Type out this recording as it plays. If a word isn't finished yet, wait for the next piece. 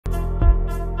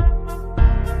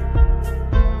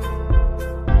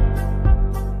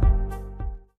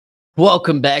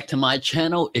Welcome back to my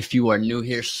channel. If you are new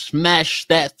here, smash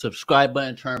that subscribe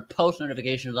button, turn post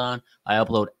notifications on. I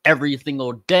upload every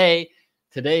single day.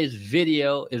 Today's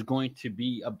video is going to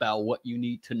be about what you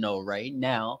need to know right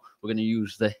now. We're going to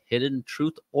use the Hidden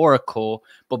Truth Oracle.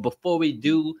 But before we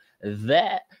do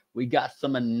that, we got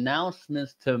some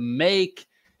announcements to make.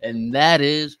 And that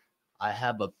is, I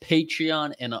have a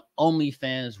Patreon and an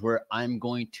OnlyFans where I'm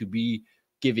going to be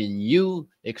giving you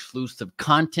exclusive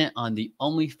content on the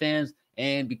OnlyFans,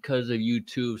 and because of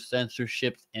YouTube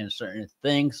censorships and certain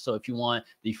things. So if you want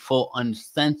the full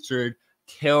uncensored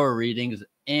tarot readings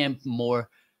and more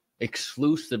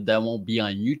exclusive that won't be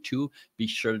on YouTube, be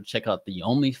sure to check out the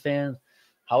OnlyFans.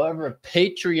 However,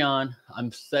 Patreon,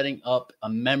 I'm setting up a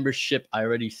membership. I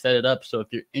already set it up. So if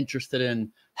you're interested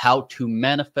in how to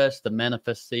manifest, the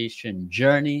manifestation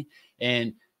journey,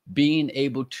 and being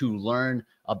able to learn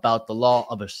about the law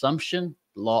of assumption,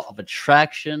 law of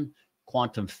attraction,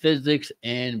 quantum physics,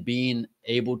 and being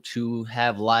able to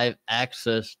have live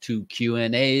access to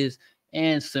Q&As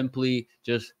and simply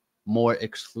just more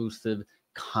exclusive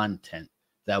content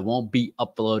that won't be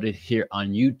uploaded here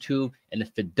on YouTube. And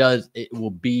if it does, it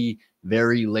will be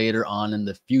very later on in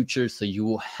the future, so you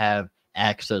will have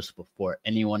access before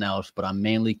anyone else, but I'm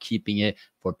mainly keeping it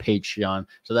for Patreon.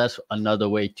 So that's another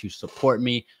way to support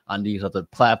me on these other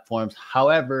platforms.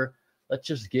 However, let's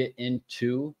just get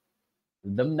into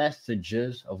the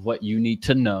messages of what you need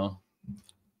to know.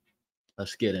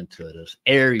 Let's get into this.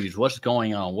 Aries, what's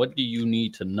going on? What do you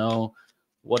need to know?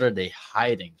 What are they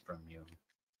hiding from you?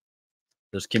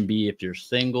 This can be if you're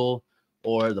single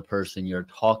or the person you're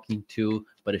talking to,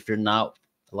 but if you're not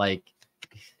like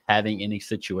having any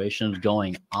situations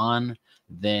going on,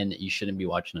 then you shouldn't be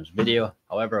watching this video.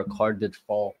 However, a card did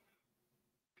fall.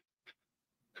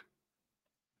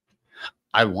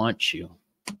 I want you.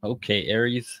 Okay,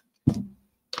 Aries.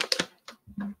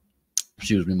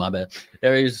 Excuse me, my bad.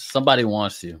 Aries, somebody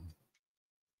wants you.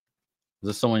 Is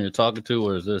this someone you're talking to,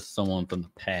 or is this someone from the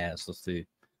past? Let's see.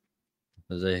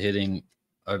 Is it hitting?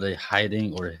 Are they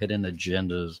hiding or hidden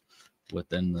agendas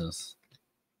within this?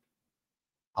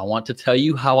 I want to tell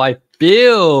you how I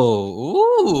feel.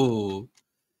 Ooh.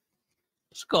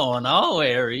 What's going on,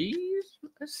 Aries?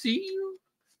 I see you.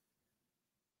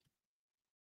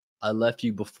 I left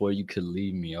you before you could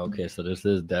leave me. Okay, so this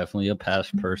is definitely a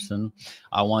past person.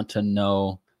 I want to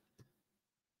know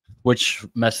which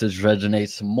message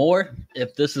resonates more.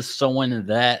 If this is someone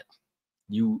that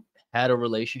you had a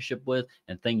relationship with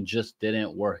and things just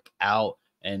didn't work out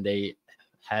and they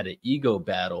had an ego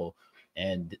battle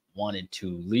and wanted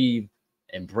to leave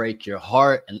and break your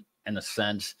heart in a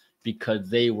sense, because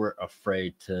they were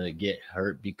afraid to get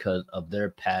hurt because of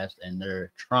their past and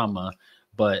their trauma.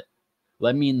 But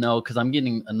let me know, because I'm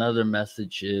getting another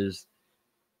message is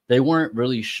they weren't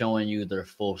really showing you their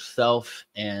full self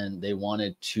and they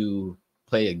wanted to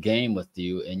play a game with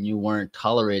you and you weren't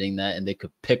tolerating that and they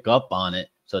could pick up on it,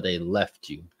 so they left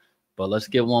you. But let's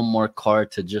get one more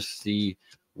card to just see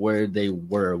where they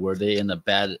were. Were they in a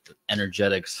bad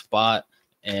energetic spot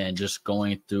and just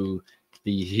going through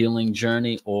the healing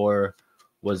journey, or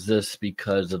was this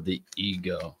because of the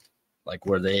ego? Like,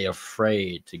 were they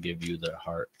afraid to give you their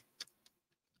heart?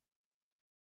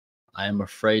 I am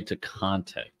afraid to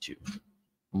contact you.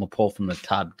 I'm gonna pull from the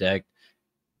top deck.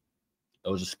 It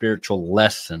was a spiritual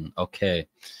lesson. Okay,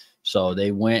 so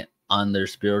they went on their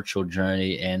spiritual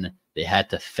journey and they had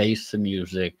to face the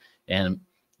music, and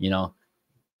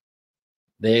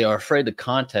they are afraid to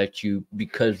contact you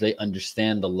because they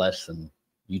understand the lesson.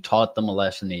 You taught them a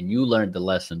lesson and you learned the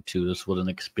lesson too. This was an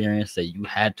experience that you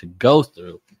had to go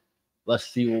through. Let's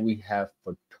see what we have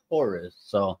for Taurus.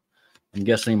 So I'm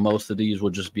guessing most of these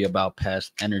will just be about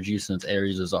past energy, since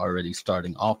Aries is already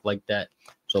starting off like that.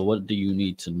 So what do you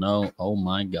need to know? Oh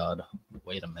my God.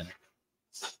 Wait a minute.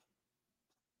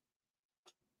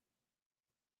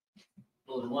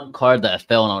 There was one card that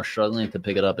fell and I was struggling to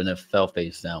pick it up and it fell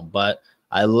face down. But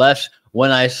I left when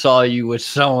I saw you with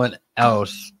someone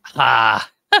else. Ha!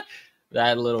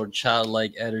 That little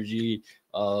childlike energy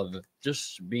of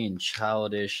just being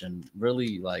childish and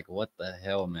really like, what the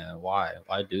hell, man? Why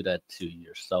do that to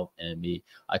yourself and me?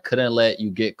 I couldn't let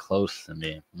you get close to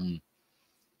me.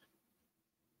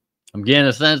 I'm getting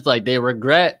a sense like they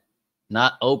regret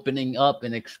not opening up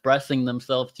and expressing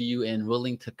themselves to you and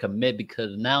willing to commit,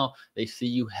 because now they see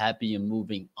you happy and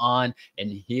moving on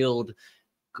and healed,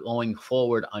 going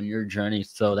forward on your journey.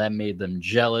 So that made them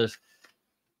jealous.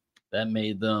 That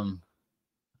made them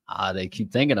they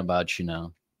keep thinking about you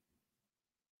now.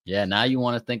 Yeah, now you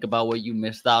want to think about what you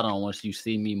missed out on once you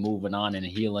see me moving on and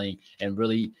healing and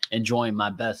really enjoying my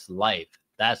best life.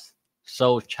 That's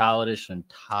so childish and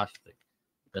toxic.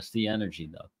 That's the energy,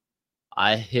 though.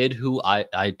 I hid who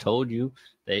I told you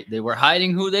they were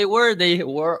hiding who they were.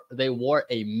 They wore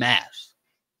a mask.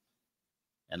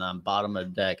 And on bottom of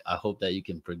the deck, I hope that you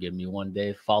can forgive me one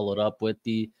day. Followed up with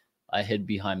I hid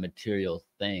behind material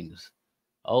things.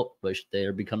 Oh, but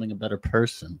they're becoming a better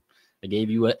person. I gave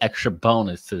you an extra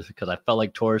bonus because I felt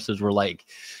like Tauruses were like,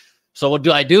 so what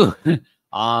do I do?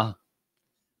 I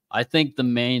think the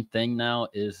main thing now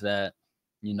is that,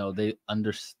 they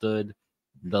understood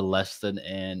the lesson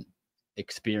and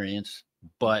experience,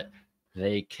 but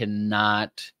they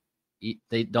cannot,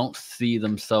 they don't see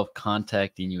themselves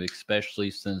contacting you, especially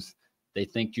since they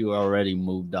think you already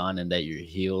moved on and that you're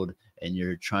healed and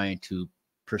you're trying to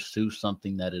pursue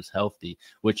something that is healthy,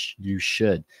 which you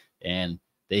should. And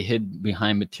they hid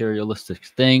behind materialistic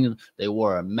things. They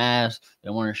wore a mask. They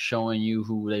weren't showing you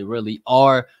who they really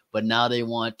are. But now they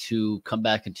want to come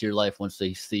back into your life once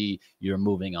they see you're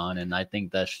moving on. And I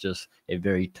think that's just a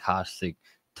very toxic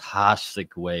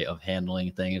way of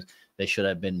handling things. They should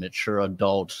have been mature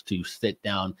adults to sit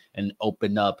down and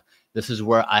open up. This is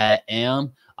where I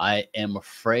am. I am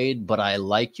afraid, but I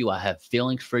like you. I have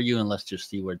feelings for you, and let's just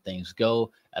see where things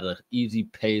go at an easy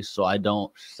pace so I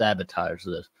don't sabotage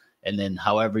this. And then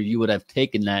however you would have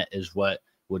taken that is what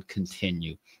would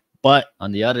continue. But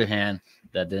on the other hand,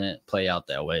 that didn't play out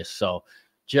that way. So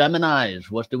Geminis,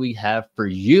 what do we have for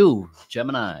you?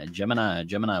 Gemini,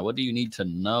 what do you need to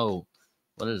know?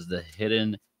 What is the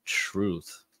hidden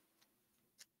truth?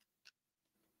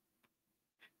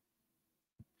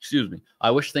 Excuse me. I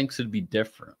wish things could be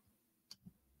different.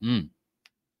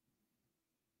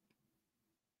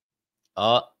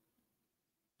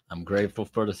 I'm grateful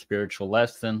for the spiritual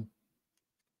lesson.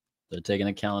 They're taking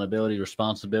accountability,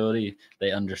 responsibility.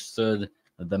 They understood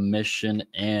the mission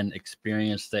and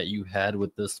experience that you had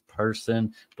with this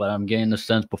person. But I'm getting the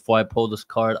sense before I pull this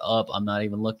card up, I'm not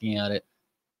even looking at it.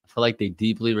 I feel like they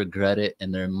deeply regret it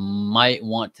and they might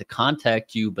want to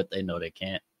contact you, but they know they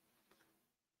can't.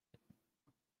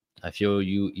 I feel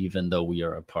you even though we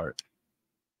are apart.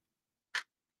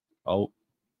 Oh.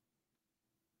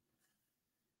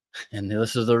 And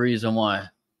this is the reason why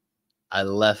I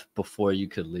left before you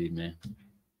could leave, man.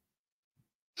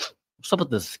 What's up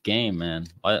with this game, man?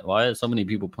 Why are so many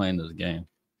people playing this game?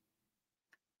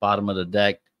 Bottom of the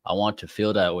deck, I want to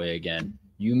feel that way again.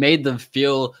 You made them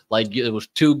feel like it was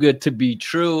too good to be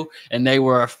true, and they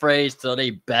were afraid, so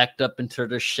they backed up into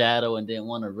their shadow and didn't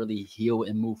want to really heal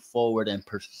and move forward and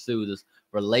pursue this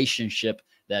relationship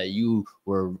that you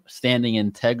were standing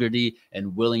integrity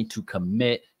and willing to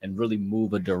commit and really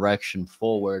move a direction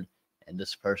forward. And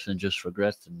this person just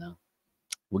regrets it now.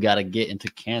 We got to get into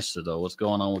Cancer, though. What's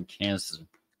going on with Cancer?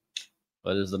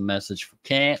 What is the message for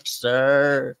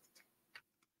Cancer?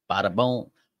 Bada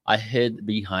boom. I hid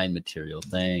behind material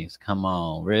things. Come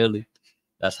on, really?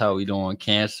 That's how we doing,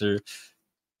 Cancer?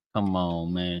 Come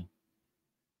on, man.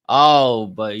 Oh,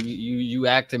 but you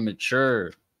acting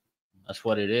mature. That's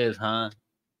what it is, huh?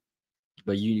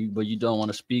 But you don't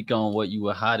want to speak on what you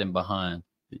were hiding behind.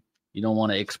 You don't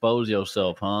want to expose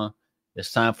yourself, huh?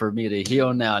 It's time for me to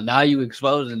heal now. Now you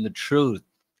exposing the truth.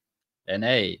 And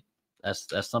hey, that's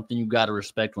something you got to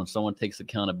respect when someone takes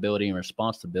accountability and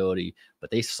responsibility,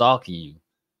 but they stalking you.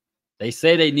 They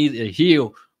say they need to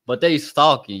heal, but they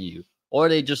stalking you. Or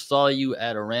they just saw you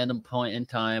at a random point in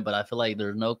time, but I feel like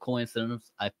there's no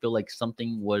coincidence. I feel like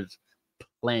something was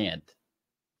planned.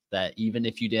 That even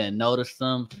if you didn't notice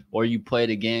them or you played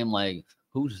a game like,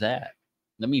 who's that?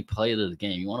 Let me play this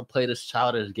game. You want to play this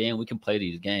childish game? We can play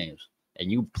these games. And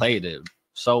you played it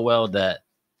so well that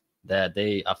I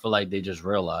feel like they just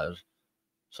realized.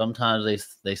 Sometimes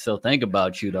they still think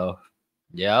about you though.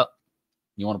 Yep.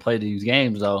 You want to play these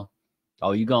games though.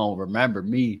 Oh, you gonna remember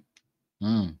me.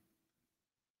 I'm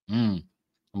gonna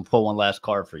pull one last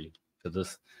card for you because this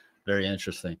is very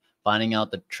interesting. Finding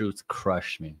out the truth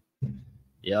crushed me.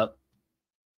 Yep.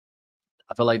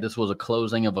 I feel like this was a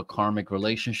closing of a karmic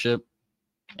relationship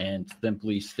and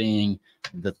simply seeing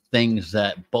the things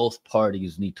that both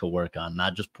parties need to work on,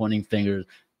 not just pointing fingers.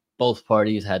 Both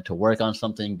parties had to work on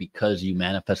something because you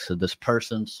manifested this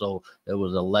person. So there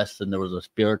was a lesson, there was a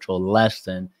spiritual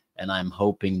lesson. And I'm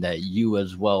hoping that you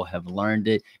as well have learned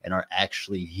it and are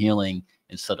actually healing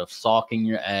instead of sulking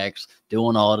your ex,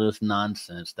 doing all this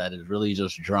nonsense that is really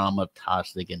just drama,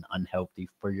 toxic, and unhealthy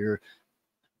for your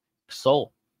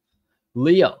soul.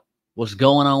 Leo, what's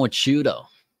going on with you though?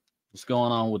 What's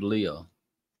going on with Leo?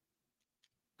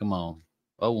 Come on.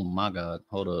 Oh my God.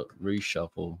 Hold up.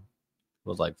 Reshuffle. It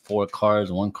was like 4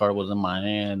 cards. 1 card was in my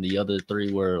hand. The other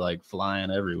 3 were like flying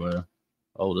everywhere.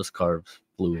 Oh, this card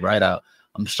flew right out.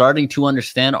 I'm starting to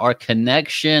understand our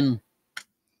connection.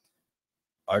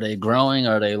 Are they growing?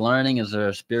 Are they learning? Is there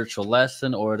a spiritual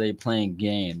lesson, or are they playing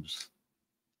games?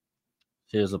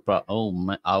 Here's a problem. Oh,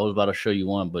 my, I was about to show you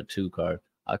one, but two cards.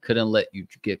 I couldn't let you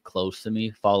get close to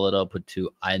me. Followed up with two.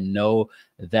 I know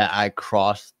that I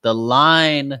crossed the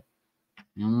line.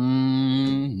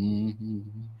 Mm-hmm.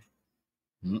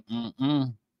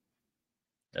 Mm-mm-mm.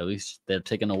 At least they're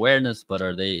taking awareness, but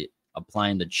are they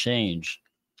applying the change?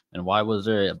 And why was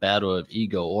there a battle of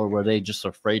ego, or were they just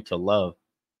afraid to love?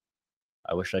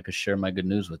 I wish I could share my good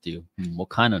news with you. What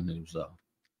kind of news, though?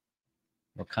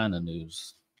 What kind of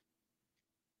news?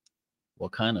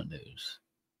 What kind of news?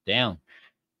 Damn.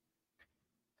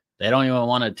 They don't even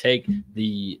want to take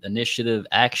the initiative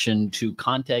action to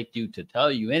contact you to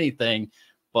tell you anything.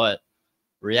 But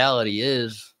reality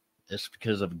is, it's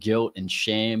because of guilt and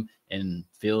shame and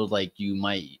feels like you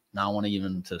might not want to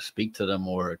even to speak to them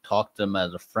or talk to them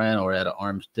as a friend or at an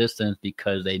arm's distance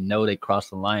because they know they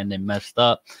crossed the line, they messed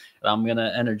up. And I'm going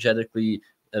to energetically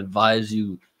advise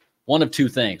you one of two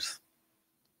things.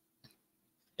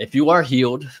 If you are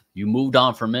healed, you moved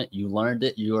on from it, you learned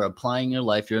it, you are applying your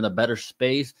life, you're in a better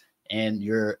space, and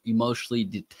you're emotionally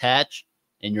detached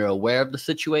and you're aware of the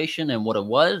situation and what it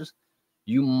was,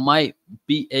 you might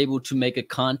be able to make a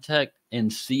contact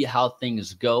and see how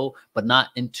things go, but not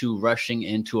into rushing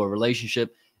into a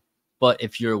relationship. But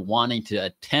if you're wanting to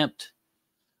attempt,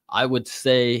 I would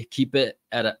say keep it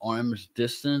at an arm's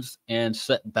distance and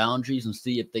set boundaries and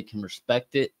see if they can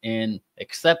respect it and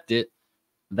accept it.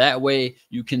 That way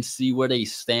you can see where they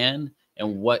stand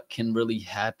and what can really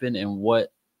happen and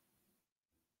what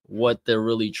they're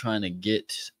really trying to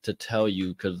get to tell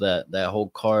you, because that whole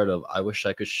card of I wish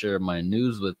I could share my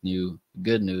news with you,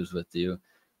 good news with you.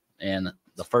 And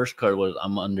the first card was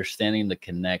I'm understanding the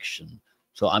connection.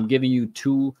 So I'm giving you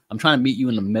two, I'm trying to meet you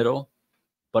in the middle,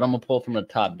 but I'm gonna pull from the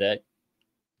top deck.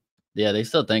 Yeah, they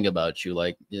still think about you.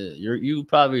 Like you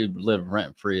probably live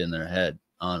rent free in their head,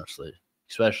 honestly,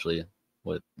 especially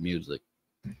with music.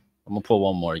 I'm gonna pull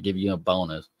one more, give you a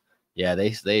bonus. Yeah,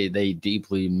 they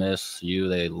deeply miss you.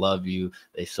 They love you.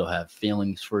 They still have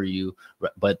feelings for you.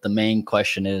 But the main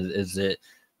question is it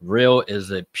real?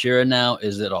 Is it pure now?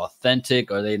 Is it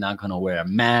authentic? Are they not gonna wear a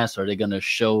mask? Are they gonna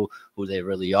show who they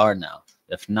really are now?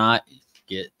 If not,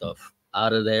 get the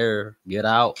out of there. Get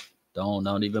out.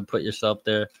 Don't even put yourself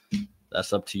there.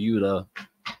 That's up to you though.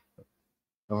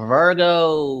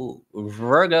 Virgo,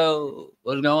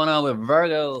 what's going on with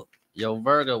Virgo? Yo,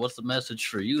 Virgo, what's the message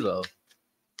for you though?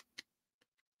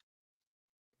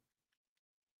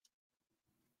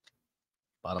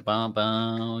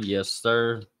 Ba-da-bum-bum. Yes,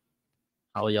 sir.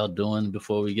 How are y'all doing?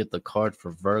 Before we get the card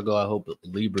for Virgo, I hope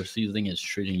Libra season is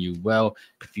treating you well.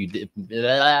 If you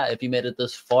made it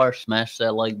this far, smash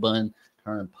that like button,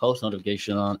 turn post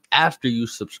notification on after you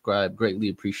subscribe. Greatly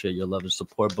appreciate your love and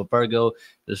support. But Virgo,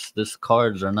 these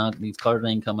cards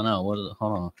ain't coming out. What is it?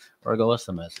 Hold on, Virgo, what's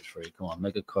the message for you? Come on,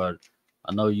 make a card.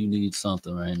 I know you need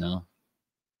something right now.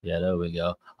 Yeah, there we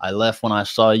go. I left when I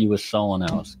saw you with someone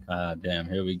else. God damn,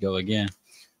 here we go again.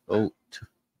 Oh,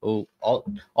 oh,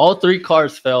 all three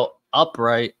cards fell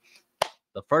upright.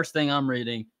 The first thing I'm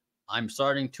reading, I'm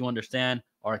starting to understand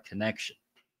our connection.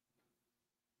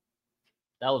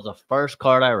 That was the first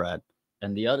card I read.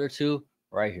 And the other two,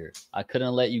 right here. I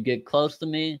couldn't let you get close to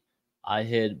me. I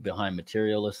hid behind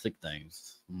materialistic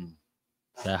things.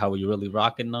 Is that how you really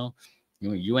rocking though?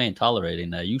 You ain't tolerating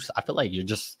that. I feel like you're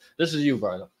just, this is you,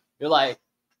 bro. You're like,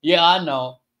 yeah, I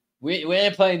know. We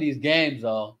ain't playing these games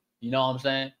though. You know what I'm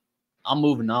saying? I'm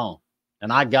moving on.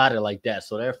 And I got it like that.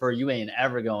 So therefore, you ain't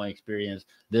ever going to experience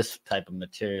this type of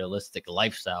materialistic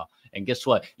lifestyle. And guess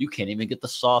what? You can't even get the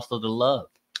sauce of the love.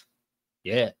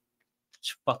 Yeah.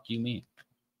 Fuck you mean?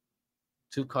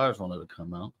 Two cards wanted to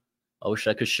come out. I wish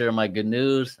I could share my good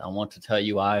news. I want to tell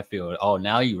you how I feel. Oh,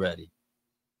 now you ready.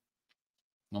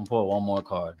 I'm going to pull one more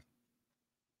card.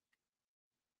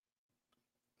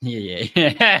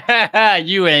 Yeah.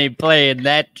 You ain't playing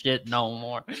that shit no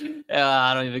more.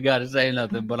 I don't even got to say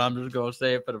nothing, but I'm just going to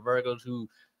say it for the Virgos who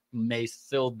may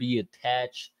still be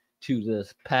attached to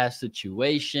this past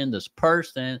situation, this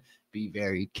person. Be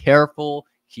very careful.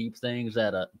 Keep things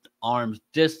at an arm's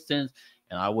distance.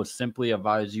 And I would simply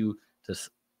advise you to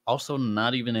also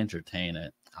not even entertain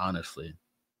it, honestly.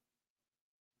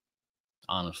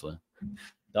 Honestly.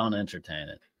 Don't entertain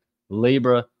it.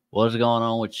 Libra, what's going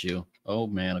on with you? Oh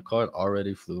man, a card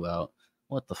already flew out.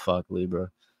 What the fuck, Libra?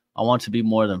 I want to be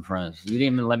more than friends. You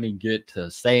didn't even let me get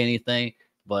to say anything,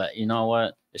 but you know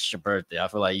what? It's your birthday. I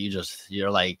feel like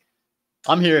you're like,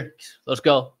 I'm here. Let's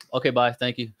go. Okay, bye.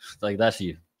 Thank you. Like that's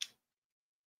you.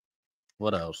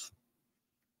 What else?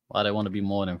 Why they want to be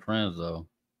more than friends though?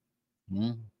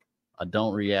 Hmm? I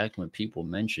don't react when people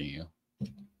mention you.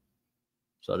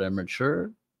 So they're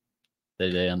mature,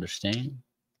 they understand,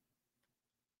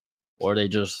 or they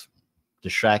just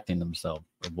distracting themselves,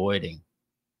 avoiding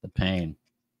the pain,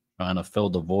 trying to fill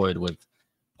the void with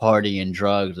party and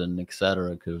drugs and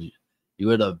etc. Because you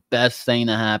were the best thing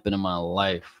to happen in my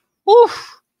life.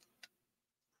 Woof,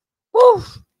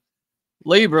 woof.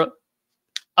 Libra,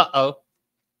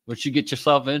 what you get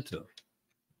yourself into?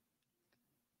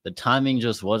 The timing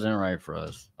just wasn't right for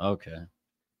us. Okay.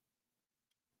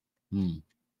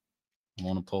 I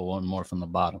want to pull one more from the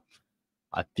bottom.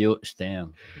 I feel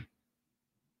damn.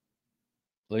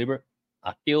 Libra,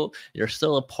 I feel you're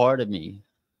still a part of me.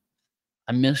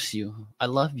 I miss you. I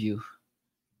love you.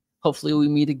 Hopefully we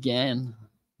meet again.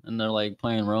 And they're like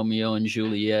playing Romeo and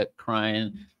Juliet,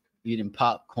 crying, eating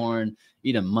popcorn,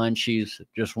 eating munchies,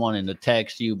 just wanting to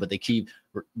text you, but they keep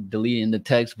deleting the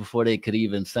text before they could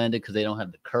even send it because they don't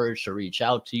have the courage to reach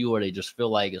out to you, or they just feel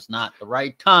like it's not the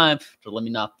right time. So let me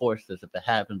not force this. If it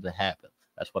happens, it happens.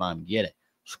 That's what I'm getting.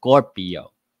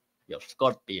 Scorpio. Yo,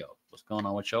 Scorpio. What's going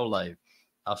on with your life?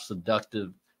 How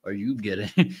seductive are you getting?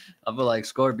 I feel like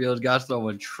Scorpio's got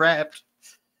someone trapped.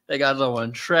 They got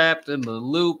someone trapped in the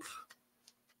loop.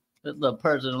 The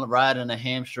person riding a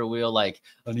hamster wheel, like,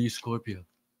 I need Scorpio.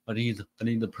 I need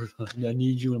the person. I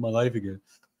need you in my life again.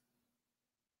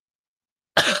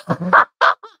 I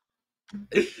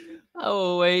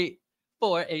will wait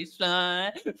for a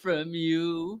sign from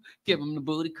you. Give them the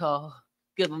booty call.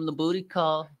 Give them the booty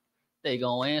call. They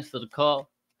gonna answer the call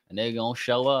and they gonna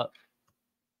show up.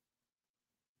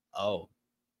 Oh,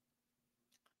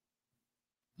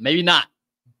 maybe not.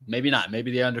 Maybe not.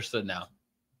 Maybe they understood now.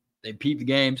 They peeped the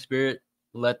game. Spirit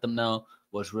let them know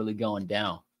what's really going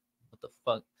down. What the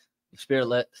fuck? Spirit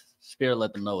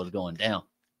let them know what's going down.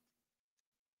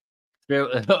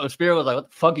 Spirit was like, what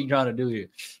the fuck are you trying to do here?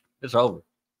 It's over.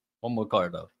 One more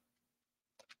card though.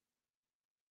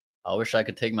 I wish I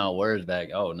could take my words back.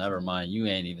 Oh, never mind. You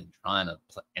ain't even trying to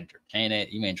entertain it.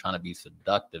 You ain't trying to be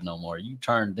seductive no more. You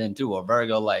turned into a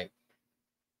Virgo, like,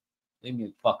 leave me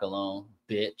the fuck alone,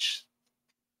 bitch.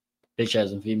 Bitch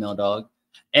as in female dog.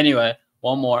 Anyway,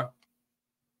 one more.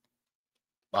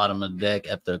 Bottom of the deck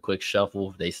after a quick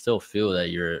shuffle. They still feel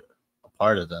that you're a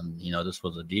part of them. You know, this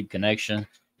was a deep connection.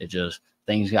 It just,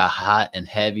 things got hot and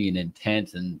heavy and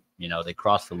intense, and, you know, they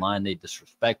crossed the line. They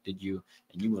disrespected you,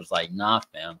 and you was like, nah,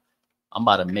 fam. I'm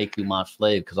about to make you my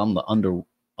slave because I'm the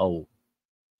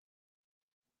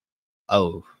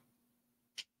no,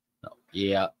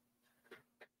 yeah.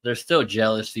 There's still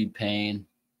jealousy, pain,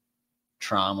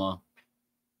 trauma,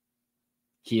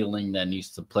 healing that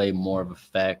needs to play more of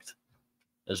effect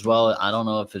as well. I don't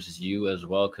know if it's you as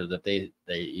well, because if they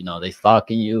they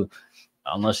stalking you,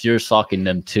 unless you're stalking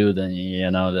them too,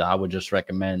 then I would just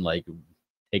recommend, like,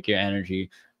 take your energy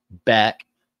back,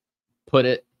 put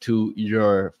it to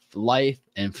your life,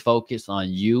 and focus on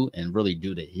you and really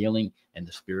do the healing and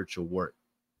the spiritual work.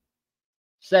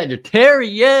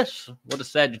 Sagittarius, what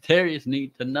does Sagittarius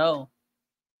need to know?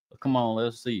 Come on,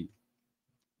 let's see.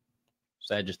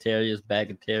 Sagittarius,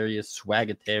 Bagatarius,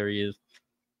 Swagatarius,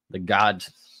 the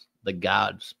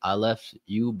gods. I left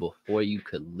you before you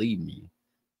could leave me.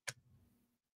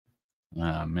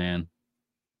 Ah, man.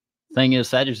 Thing is,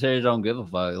 Sagittarius don't give a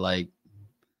fuck. Like,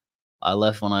 I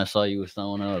left when I saw you with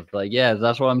someone else. Like, yeah,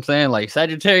 that's what I'm saying. Like,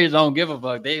 Sagittarius don't give a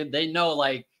fuck. They know,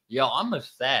 like, yo, I'm a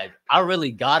Sag. I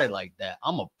really got it like that.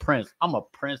 I'm a prince. I'm a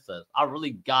princess. I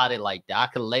really got it like that. I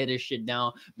could lay this shit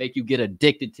down, make you get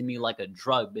addicted to me like a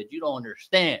drug, bitch. You don't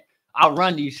understand. I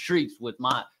run these streets with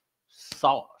my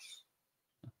sauce.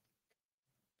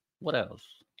 What else?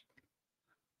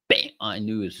 Bam! I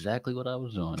knew exactly what I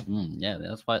was doing. Yeah,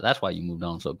 that's why you moved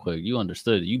on so quick. You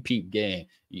understood. You peeped game.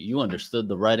 You understood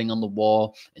the writing on the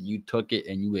wall, and you took it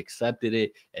and you accepted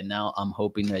it. And now I'm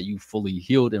hoping that you fully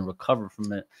healed and recovered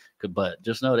from it. But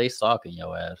just know they stalking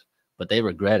your ass. But they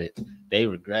regret it. They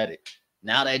regret it.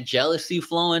 Now that jealousy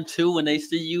flowing too when they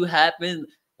see you happen,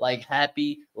 like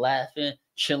happy, laughing,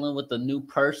 chilling with a new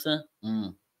person.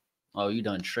 Oh, you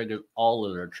done triggered all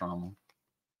of their trauma.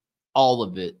 All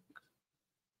of it.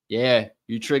 Yeah,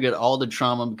 you triggered all the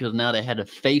trauma because now they had to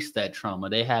face that trauma.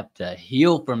 They have to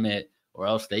heal from it, or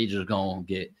else they just gonna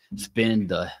get spin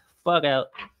the fuck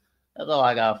out. That's all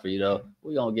I got for you, though.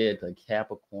 We gonna get to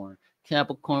Capricorn.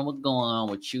 Capricorn, what's going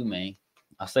on with you, man?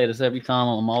 I say this every time.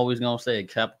 I'm always gonna say it.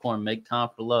 Capricorn, make time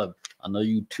for love. I know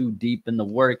you too deep in the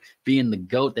work, being the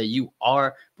goat that you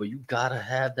are, but you gotta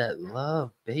have that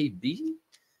love, baby.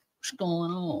 What's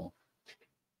going on?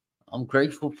 I'm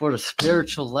grateful for the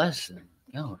spiritual lesson.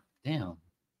 Yo, damn.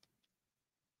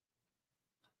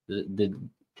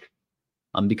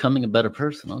 I'm becoming a better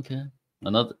person. Okay.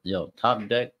 Another top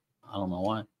deck. I don't know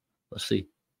why. Let's see.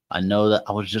 I know that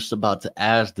I was just about to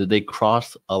ask, did they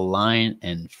cross a line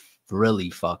and really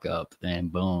fuck up?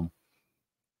 And boom,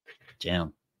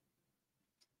 damn.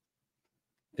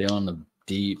 Feeling the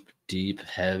deep, deep,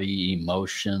 heavy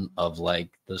emotion of like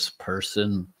this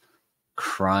person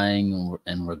crying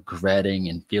and regretting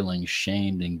and feeling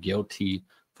shamed and guilty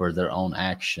for their own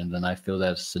actions. And I feel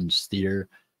that's sincere.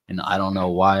 And I don't know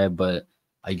why, but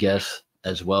I guess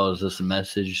as well as this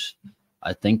message,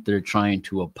 I think they're trying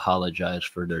to apologize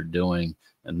for their doing.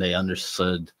 And they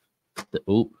understood that,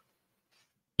 oop,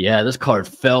 yeah, this card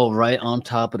fell right on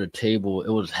top of the table.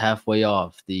 It was halfway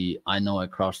off the I know I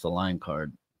crossed the line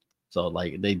card. So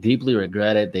like they deeply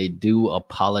regret it. They do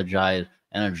apologize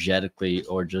energetically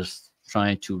or just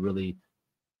trying to really.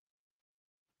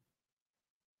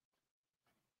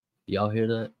 Y'all hear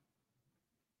that?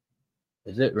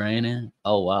 Is it raining?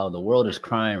 Oh wow, the world is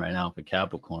crying right now for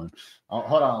Capricorn. Oh,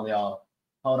 hold on, y'all.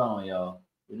 Hold on, y'all.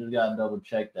 We just gotta double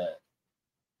check that.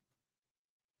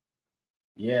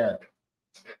 Yeah,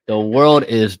 the world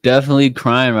is definitely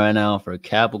crying right now for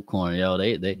Capricorn. Yo,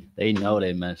 they know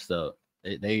they messed up.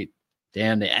 They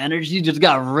damn, the energy just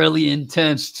got really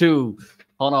intense too.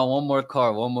 Hold on, one more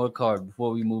card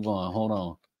before we move on.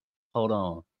 Hold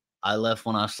on. I left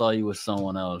when I saw you with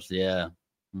someone else. Yeah.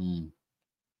 Hmm.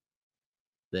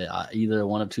 Either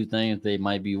one of two things, they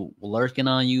might be lurking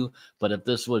on you. But if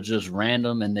this was just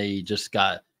random and they just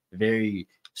got very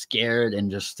scared and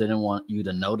just didn't want you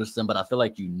to notice them, but I feel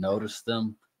like you noticed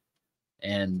them,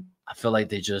 and I feel like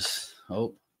they just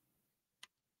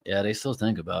yeah, they still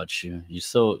think about you. You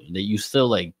still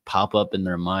like pop up in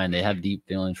their mind. They have deep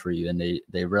feelings for you, and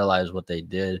they realize what they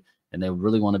did, and they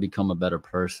really want to become a better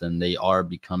person. They are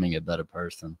becoming a better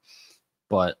person,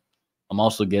 but I'm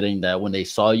also getting that when they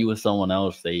saw you with someone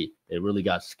else, they really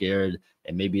got scared,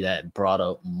 and maybe that brought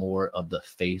up more of the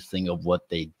facing of what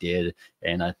they did.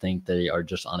 And I think they are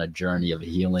just on a journey of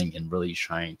healing and really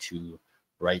trying to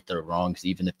right their wrongs,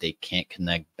 even if they can't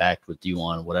connect back with you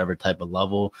on whatever type of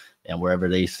level and wherever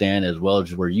they stand, as well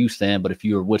as where you stand. But if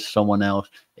you're with someone else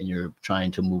and you're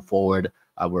trying to move forward,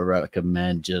 I would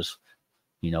recommend just,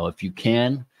 if you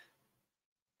can,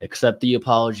 accept the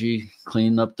apology,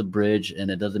 clean up the bridge, and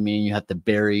it doesn't mean you have to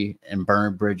bury and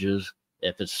burn bridges.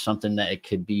 If it's something that it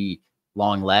could be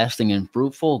long lasting and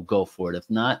fruitful, go for it. If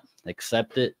not,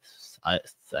 accept it. I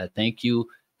thank you,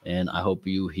 and I hope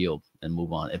you heal and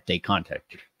move on if they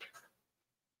contact you.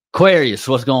 Aquarius,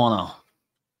 what's going on?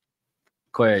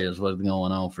 Aquarius, what's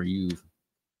going on for you?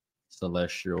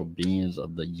 Celestial beings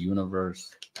of the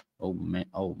universe. Oh man,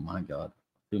 oh my god,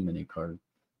 too many cards.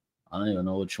 I don't even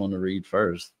know which one to read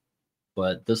first.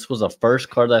 But this was the first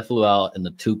card that flew out and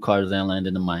the two cards that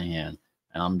landed in my hand.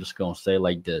 And I'm just going to say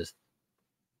like this.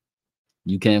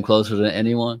 You came closer than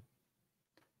anyone.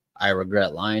 I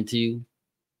regret lying to you.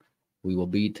 We will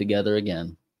be together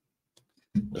again.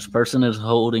 This person is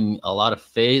holding a lot of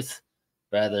faith,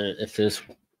 rather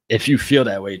if you feel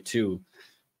that way too.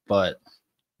 But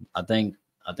I think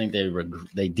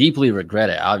they deeply regret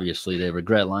it. Obviously, they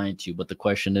regret lying to you. But the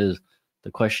question is,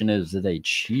 did they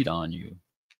cheat on you?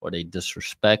 Or they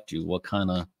disrespect you? What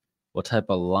type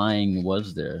of lying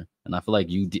was there? And I feel like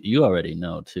you already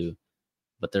know too,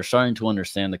 but they're starting to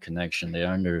understand the connection. They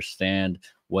understand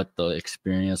what the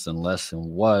experience and lesson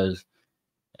was,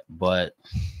 but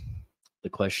the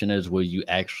question is, will you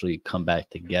actually come back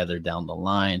together down the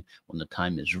line when the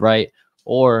time is right,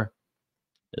 or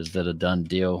is that a done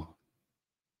deal?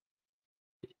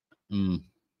 Bottom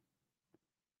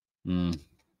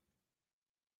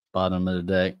of the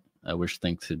deck. I wish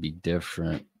things could be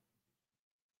different.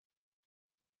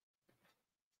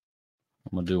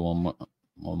 I'm gonna do one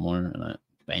more, and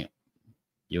bam.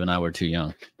 You and I were too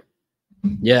young.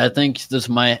 Yeah, I think this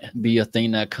might be a thing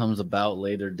that comes about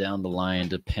later down the line,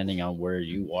 depending on where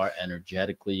you are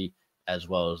energetically, as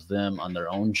well as them on their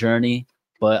own journey.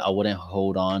 But I wouldn't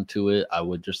hold on to it. I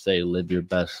would just say live your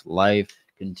best life,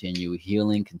 continue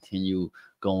healing, continue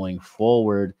going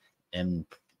forward, and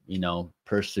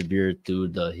persevere through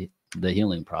the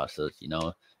healing process.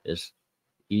 It's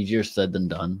easier said than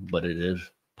done, but it is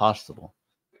possible.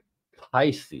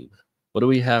 Pisces, what do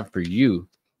we have for you?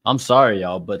 I'm sorry,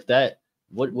 y'all, but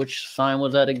which sign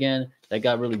was that again? That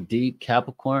got really deep.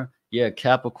 Capricorn? Yeah,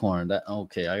 Capricorn. That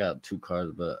okay, I got two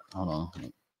cards, but hold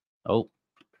on. Oh,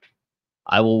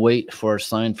 I will wait for a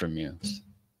sign from you.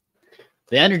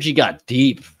 The energy got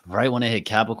deep right when it hit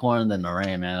Capricorn, then the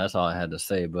rain, man. That's all I had to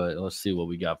say. But let's see what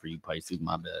we got for you, Pisces.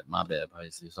 My bad,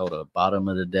 Pisces. Hold up, bottom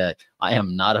of the deck. I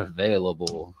am not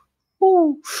available.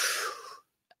 Woo.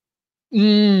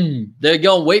 They're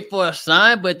gonna wait for a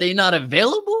sign, but they not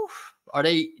available? Are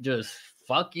they just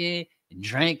fucking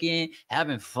drinking,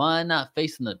 having fun, not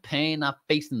facing the pain, not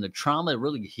facing the trauma,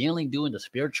 really healing, doing the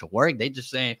spiritual work. They just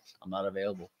saying, I'm not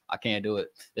available. I can't do it.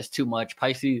 It's too much.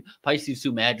 Pisces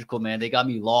too magical, man. They got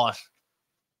me lost.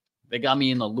 They got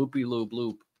me in the loopy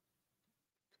loop.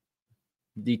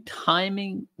 The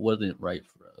timing wasn't right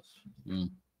for us.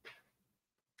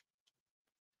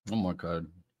 One more card.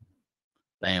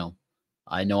 Damn.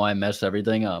 I know I messed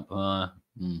everything up.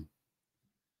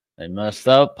 They messed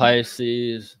up,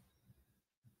 Pisces.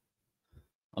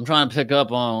 I'm trying to pick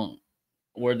up on,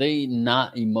 were they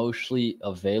not emotionally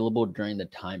available during the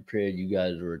time period you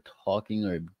guys were talking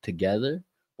or together?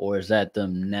 Or is that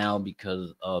them now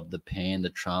because of the pain, the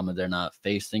trauma, they're not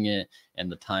facing it,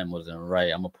 and the time wasn't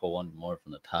right? I'm going to pull one more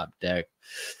from the top deck.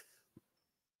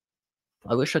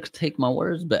 I wish I could take my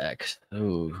words back.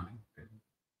 Ooh.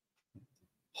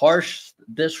 Harsh,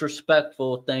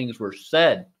 disrespectful things were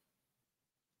said.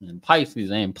 And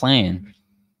Pisces ain't playing.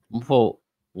 I'm going to pull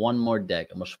one more deck.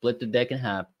 I'm going to split the deck in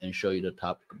half and show you the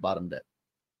top bottom deck.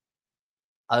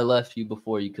 I left you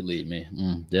before you could leave me.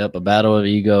 Yep, a battle of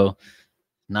ego.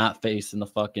 Not facing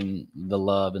the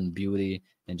love and beauty,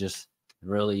 and just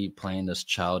really playing this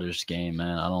childish game,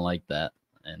 man. I don't like that.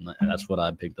 And that's what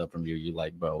I picked up from you. You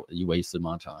like, bro, you wasted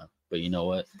my time. But you know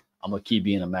what? I'm going to keep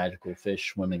being a magical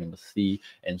fish swimming in the sea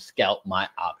and scout my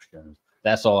options.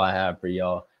 That's all I have for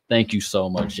y'all. Thank you so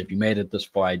much. If you made it this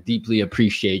far, I deeply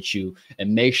appreciate you.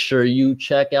 And make sure you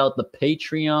check out the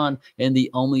Patreon and the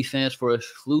OnlyFans for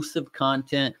exclusive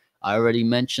content. I already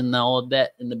mentioned all of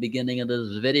that in the beginning of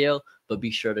this video, but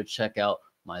be sure to check out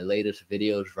my latest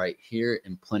videos right here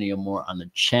and plenty of more on the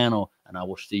channel. And I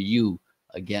will see you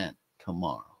again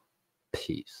tomorrow.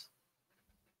 Peace.